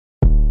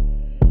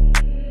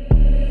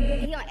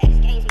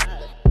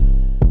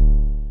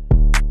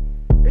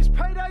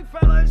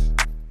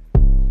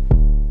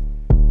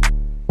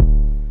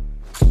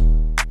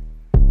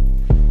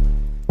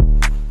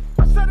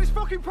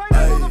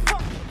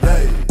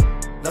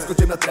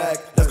Naskočím na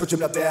track, naskočím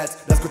na věc,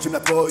 naskočím na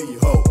tvojí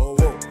ho.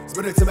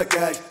 Zbytek chceme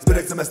cash,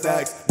 zbytek chceme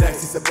stacks,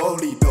 nechci se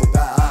pohlídnout,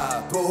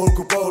 tvou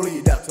holku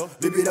pohlídat,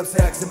 vybírám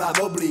se jak se mám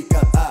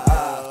oblíkat,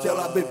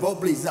 chtěla by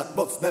oblízat,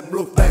 moc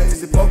nemluv, nechci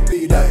si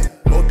povídej.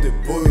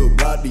 Motivuju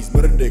mladý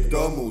zmrdy k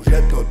tomu,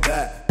 že to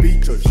jde,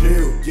 píčo,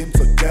 žiju tím,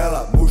 co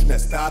dělám, už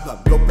nestávám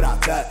do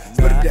práce.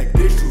 Zmrde,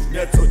 když už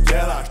něco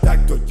děláš, tak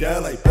to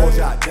dělej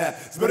pořádně.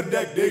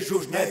 Zmrde, když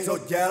už něco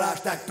děláš,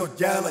 tak to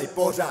dělej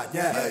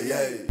pořádně.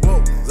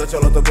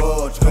 Začalo to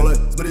po škole,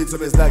 zmrdi, co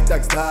mě znají,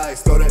 tak znají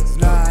story.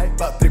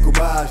 Patriku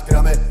máš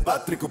kramy,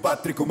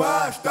 Patriku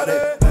máš tady.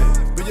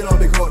 Vydělal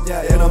bych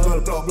hodně, jenom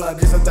byl problém,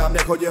 že jsem tam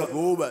nechodil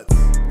vůbec.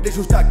 Když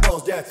už tak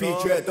pozdě,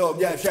 píču je to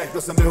mě,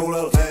 všechno jsem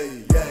vyhulil.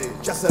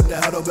 Časem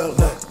nehadobil,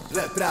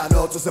 hned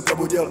ráno, co jsem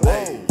probudil.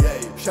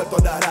 Šel to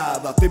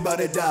nahrávat, ty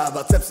bary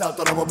dávat, sepsal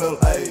to na mobil.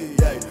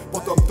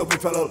 Potom to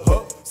vyfelil,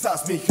 sám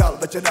smíchal,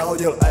 večer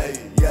nahodil.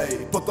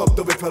 Potom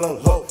to vyfelil,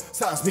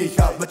 sám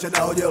smíchal, večer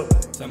nahodil.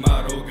 Jsem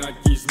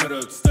arrogantní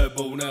zmrt, s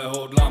tebou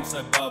nehodlám se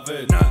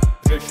bavit.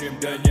 Řeším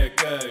denně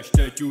cash,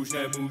 teď už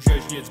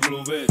nemůžeš nic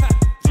mluvit.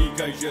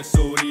 Říkaj, že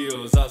jsou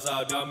real, za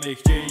zádami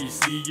chtějí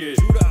slídit.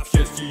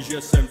 Štěstí,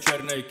 že jsem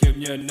černej, ke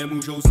mně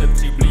nemůžou se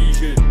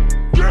přiblížit.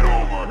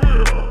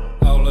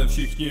 Ale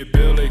všichni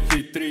byli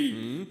chytrý.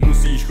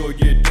 Musíš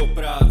chodit do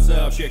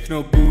práce a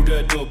všechno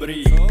bude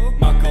dobrý.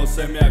 Makal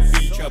jsem jak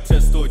píč a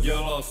přesto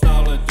dělal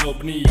stále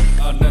drobný.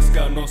 A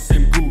dneska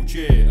nosím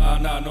Gucci a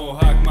na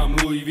nohách mám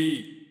Louis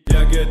V.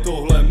 Jak je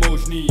tohle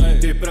možný?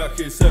 Ty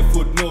prachy se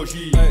furt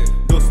množí.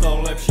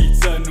 Dostal lepší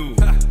cenu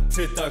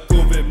při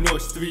takovém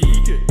množství.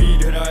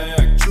 Beat hraje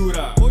jak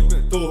čura,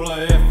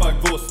 tohle je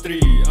fakt ostrý.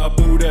 A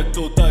bude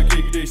to tak,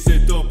 i když si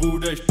to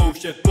budeš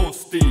pouštět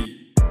postý.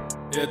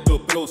 Je to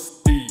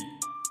prostý,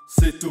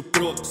 si tu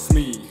pro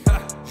smích,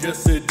 že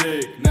si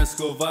dick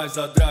neschováš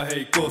za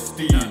drahej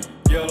kostým.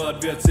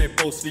 Dělat věci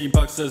po svým,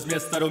 pak se z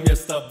města do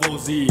města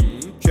vozím.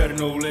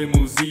 Černou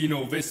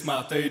limuzínou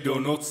vysmátej do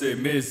noci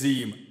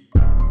mizím.